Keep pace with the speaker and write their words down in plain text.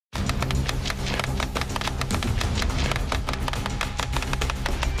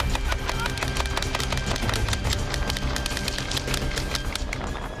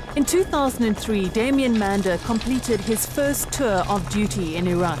In 2003, Damien Mander completed his first tour of duty in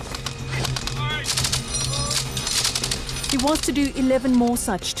Iraq. He was to do 11 more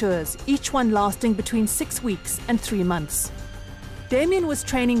such tours, each one lasting between 6 weeks and 3 months. Damien was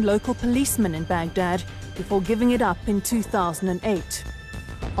training local policemen in Baghdad before giving it up in 2008.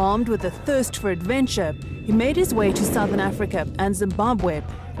 Armed with a thirst for adventure, he made his way to Southern Africa and Zimbabwe,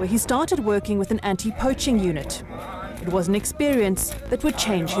 where he started working with an anti-poaching unit. It was an experience that would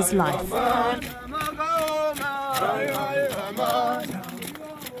change his life.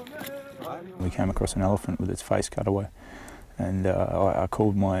 We came across an elephant with its face cut away, and I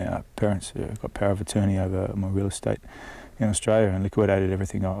called my parents, who got power of attorney over my real estate in Australia, and liquidated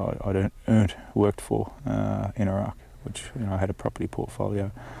everything I'd earned, worked for in Iraq, which I had a property portfolio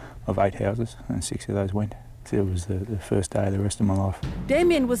of 8 houses, and 6 of those went. It was the first day of the rest of my life.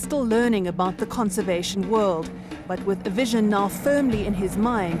 Damien was still learning about the conservation world, but with a vision now firmly in his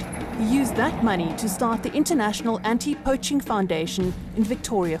mind, he used that money to start the International Anti-Poaching Foundation in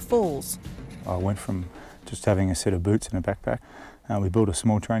Victoria Falls. I went from just having a set of boots and a backpack. We built a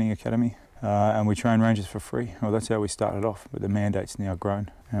small training academy, and we train rangers for free. Well, that's how we started off, but the mandate's now grown,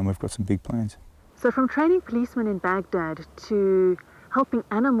 and we've got some big plans. So from training policemen in Baghdad to helping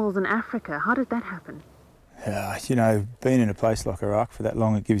animals in Africa, how did that happen? You know, being in a place like Iraq for that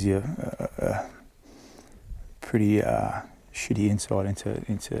long, it gives you a pretty shitty insight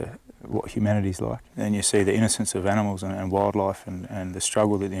into what humanity's like. And you see the innocence of animals and wildlife and the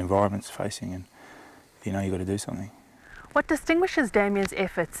struggle that the environment's facing, and you know you've got to do something. What distinguishes Damien's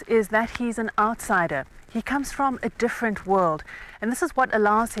efforts is that he's an outsider. He comes from a different world, and this is what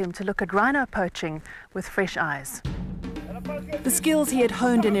allows him to look at rhino poaching with fresh eyes. The skills he had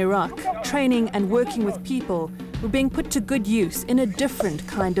honed in Iraq, training and working with people, were being put to good use in a different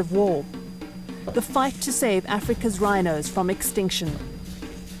kind of war. The fight to save Africa's rhinos from extinction.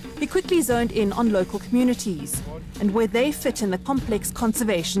 He quickly zoned in on local communities and where they fit in the complex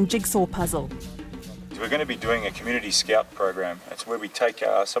conservation jigsaw puzzle. We're going to be doing a community scout program. That's where we take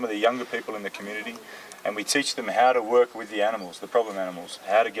some of the younger people in the community and we teach them how to work with the animals, the problem animals,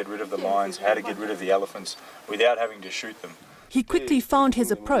 how to get rid of the lions, how to get rid of the elephants without having to shoot them. He quickly found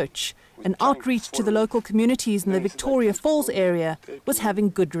his approach, and outreach to the local communities in the Victoria Falls area was having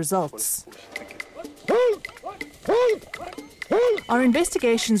good results. Our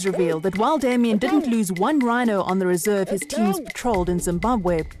investigations revealed that while Damien didn't lose one rhino on the reserve his teams patrolled in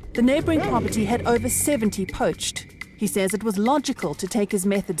Zimbabwe, the neighbouring property had over 70 poached. He says it was logical to take his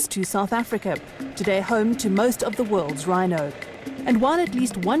methods to South Africa, today home to most of the world's rhino. And while at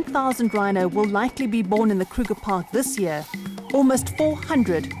least 1,000 rhino will likely be born in the Kruger Park this year, almost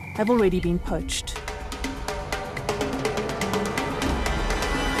 400 have already been poached.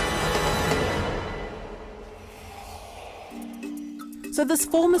 So this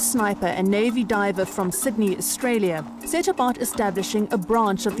former sniper and Navy diver from Sydney, Australia, set about establishing a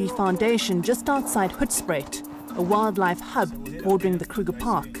branch of the foundation just outside Hoedspruit, a wildlife hub bordering the Kruger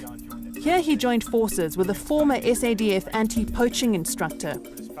Park. Here he joined forces with a former SADF anti-poaching instructor.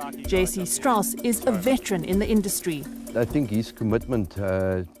 JC Strauss is a veteran in the industry. I think his commitment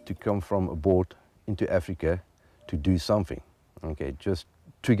to come from abroad into Africa to do something, okay, just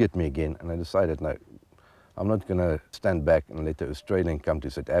triggered me again, and I decided, no, I'm not going to stand back and let the Australian come to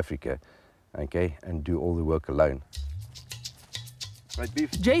South Africa, okay, and do all the work alone.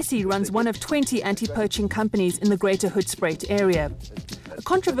 JC runs one of 20 anti-poaching companies in the greater Hoedspruit area. A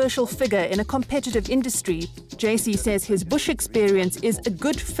controversial figure in a competitive industry, JC says his bush experience is a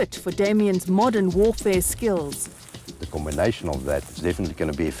good fit for Damien's modern warfare skills. The combination of that is definitely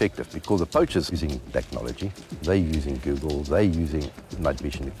going to be effective because the poachers are using technology, they're using Google, they're using night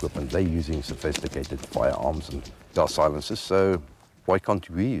vision equipment, they're using sophisticated firearms and gas silencers, so why can't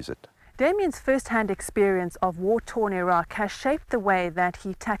we use it? Damien's first-hand experience of war-torn Iraq has shaped the way that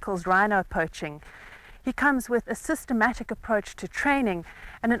he tackles rhino poaching. He comes with a systematic approach to training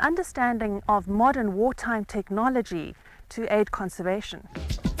and an understanding of modern wartime technology to aid conservation.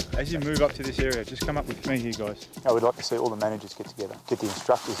 As you move up to this area, just come up with me here, guys. I would like to see all the managers get together, get the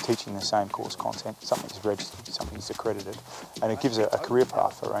instructors teaching the same course content, something's registered, something's accredited, and it gives a career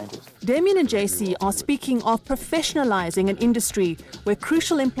path for rangers. Damien and JC are speaking of professionalising an industry where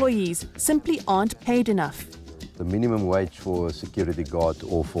crucial employees simply aren't paid enough. The minimum wage for a security guard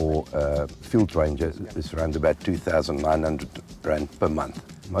or for a field ranger is around about 2,900 Rand per month.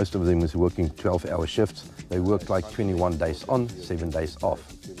 Most of them is working 12-hour shifts. They work like 21 days on, 7 days off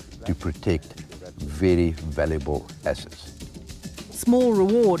to protect very valuable assets. Small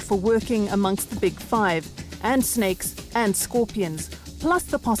reward for working amongst the big five, and snakes and scorpions, plus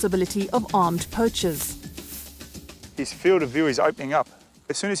the possibility of armed poachers. His field of view is opening up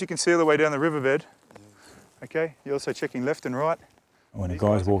As soon as you can see all the way down the riverbed, okay, you're also checking left and right. When a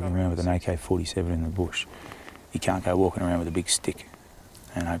guy's walking around with an AK-47 in the bush, you can't go walking around with a big stick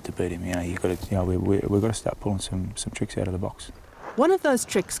and hope to beat him. You know, you've got to, we've got to start pulling some tricks out of the box. One of those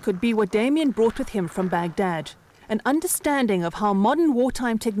tricks could be what Damien brought with him from Baghdad, an understanding of how modern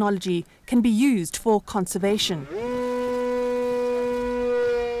wartime technology can be used for conservation.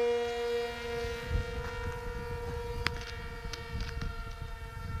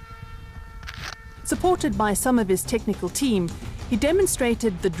 Supported by some of his technical team, he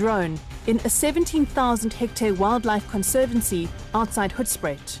demonstrated the drone in a 17,000-hectare wildlife conservancy outside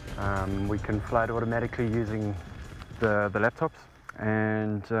Hoedspruit. We can fly it automatically using the laptops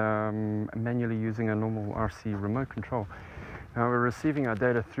and manually using a normal RC remote control. Now we're receiving our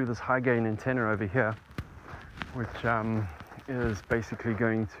data through this high gain antenna over here, which is basically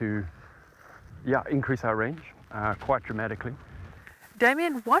going to increase our range quite dramatically.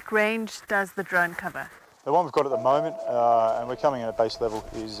 Damien, what range does the drone cover? The one we've got at the moment, and we're coming in at base level,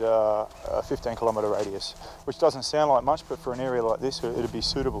 is a 15-kilometre radius, which doesn't sound like much, but for an area like this, it'd be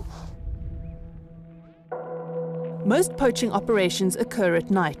suitable. Most poaching operations occur at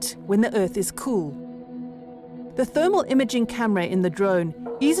night, when the earth is cool. The thermal imaging camera in the drone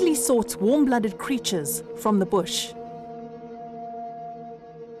easily sorts warm-blooded creatures from the bush.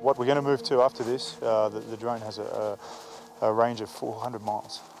 What we're going to move to after this, the drone has a range of 400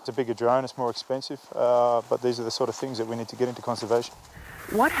 miles. It's a bigger drone, it's more expensive, but these are the sort of things that we need to get into conservation.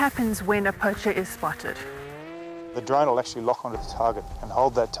 What happens when a poacher is spotted? The drone will actually lock onto the target and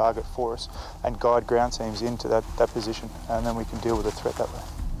hold that target for us and guide ground teams into that position, and then we can deal with the threat that way.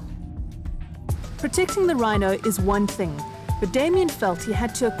 Protecting the rhino is one thing, but Damien felt he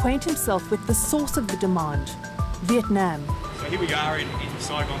had to acquaint himself with the source of the demand, Vietnam. So here we are in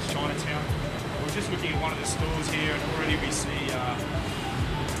Saigon's Chinatown. We're just looking at one of the stores here, and already we see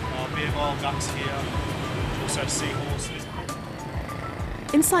bear ducks here, also seahorses.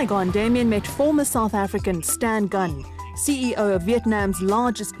 In Saigon, Damien met former South African Stan Gunn, CEO of Vietnam's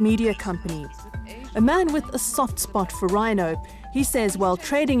largest media company. A man with a soft spot for rhino, he says while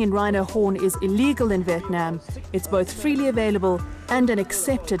trading in rhino horn is illegal in Vietnam, it's both freely available and an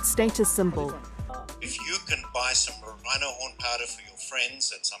accepted status symbol. If you can buy some rhino horn powder for your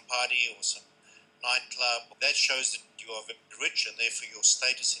friends at some party or some nightclub, that shows that you are rich and therefore your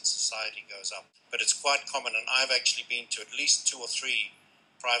status in society goes up. But it's quite common, and I've actually been to at least 2 or 3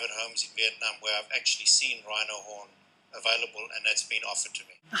 private homes in Vietnam where I've actually seen rhino horn available, and that's been offered to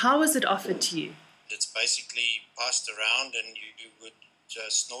me. How is it offered to you? It's basically passed around, and you would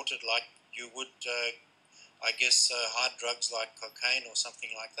snort it like you would, I guess, hard drugs like cocaine or something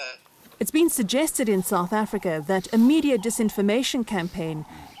like that. It's been suggested in South Africa that a media disinformation campaign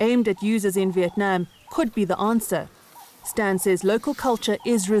aimed at users in Vietnam could be the answer. Stan says local culture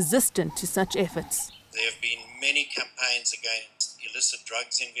is resistant to such efforts. There have been many campaigns against illicit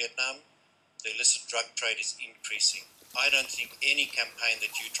drugs in Vietnam. The illicit drug trade is increasing. I don't think any campaign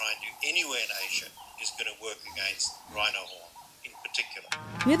that you try and do anywhere in Asia is going to work against rhino horn in particular.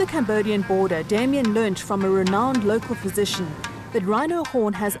 Near the Cambodian border, Damien learnt from a renowned local physician that rhino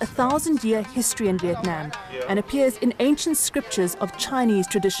horn has a 1,000-year history in Vietnam and appears in ancient scriptures of Chinese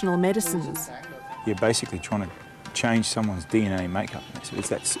traditional medicines. You're basically trying to change someone's DNA makeup.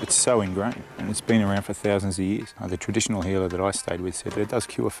 It's so ingrained, and it's been around for thousands of years. The traditional healer that I stayed with said that it does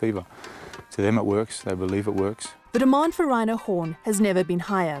cure fever. To them it works, they believe it works. The demand for rhino horn has never been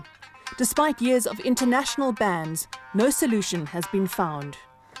higher. Despite years of international bans, no solution has been found.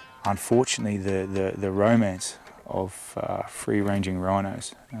 Unfortunately, the romance of free-ranging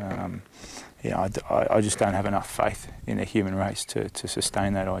rhinos, I just don't have enough faith in the human race to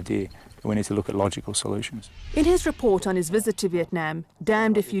sustain that idea. We need to look at logical solutions. In his report on his visit to Vietnam,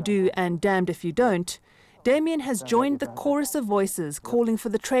 Damned If You Do and Damned If You Don't, Damien has joined the chorus of voices calling for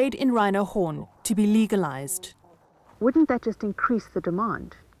the trade in rhino horn to be legalized. Wouldn't that just increase the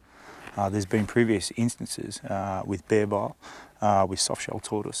demand? There's been previous instances with bear bile, with soft-shell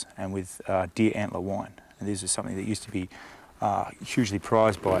tortoise and with deer antler wine. And this is something that used to be hugely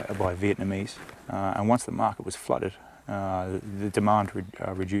prized by Vietnamese. And once the market was flooded, the demand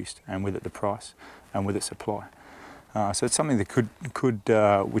reduced, and with it the price, and with it supply. So it's something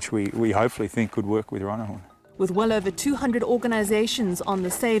that which we hopefully think could work with rhino horn. With well over 200 organisations on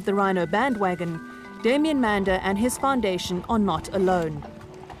the Save the Rhino bandwagon, Damien Mander and his foundation are not alone.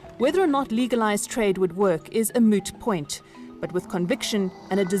 Whether or not legalised trade would work is a moot point, but with conviction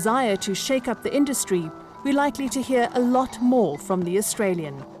and a desire to shake up the industry, we're likely to hear a lot more from the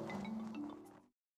Australian.